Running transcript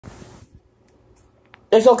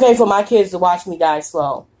It's okay for my kids to watch me die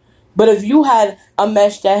slow. But if you had a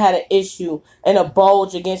mesh that had an issue and a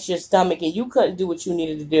bulge against your stomach and you couldn't do what you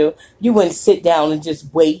needed to do, you wouldn't sit down and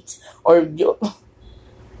just wait. Or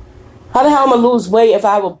how the hell am I lose weight if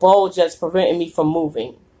I have a bulge that's preventing me from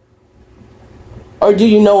moving? Or do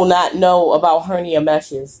you not know about hernia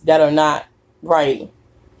meshes that are not right?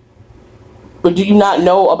 Or do you not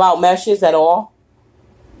know about meshes at all?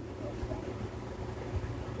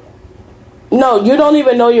 No, you don't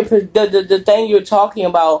even know the thing you're talking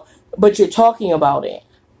about, but you're talking about it.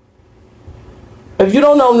 If you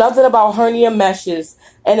don't know nothing about hernia meshes,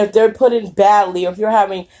 and if they're put in badly, or if you're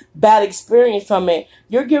having bad experience from it,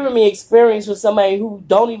 you're giving me experience with somebody who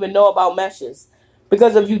don't even know about meshes.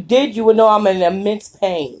 Because if you did, you would know I'm in immense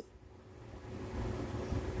pain.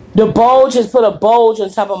 The bulge has put a bulge on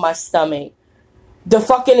top of my stomach. The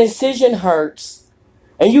fucking incision hurts.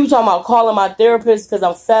 And you talking about calling my therapist because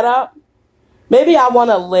I'm fed up? Maybe I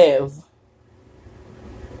want to live.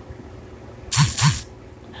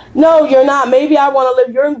 No, you're not. Maybe I want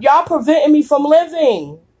to live. Y'all preventing me from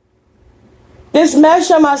living. This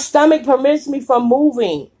mesh on my stomach permits me from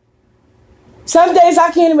moving. Some days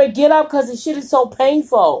I can't even get up because the shit is so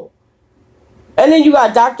painful. And then you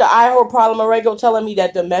got Dr. Ihor Problemago telling me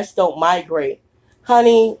that the mesh don't migrate.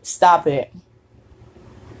 Honey, stop it.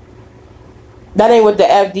 That ain't what the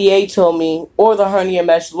FDA told me, or the hernia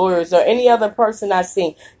mesh lawyers, or any other person I've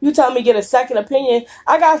seen. You tell me get a second opinion.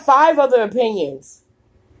 I got 5 other opinions.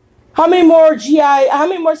 How many more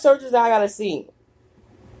surgeons I gotta see?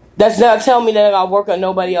 That's not tell me that I gotta work on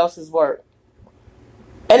nobody else's work.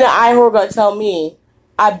 And then Ihor gonna tell me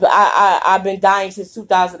I've been dying since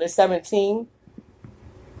 2017.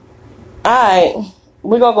 Alright,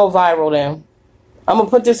 we're gonna go viral then. I'm gonna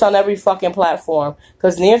put this on every fucking platform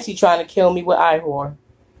because Nancy trying to kill me with Ihor,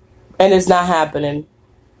 and it's not happening.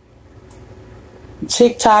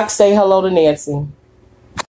 TikTok, say hello to Nancy.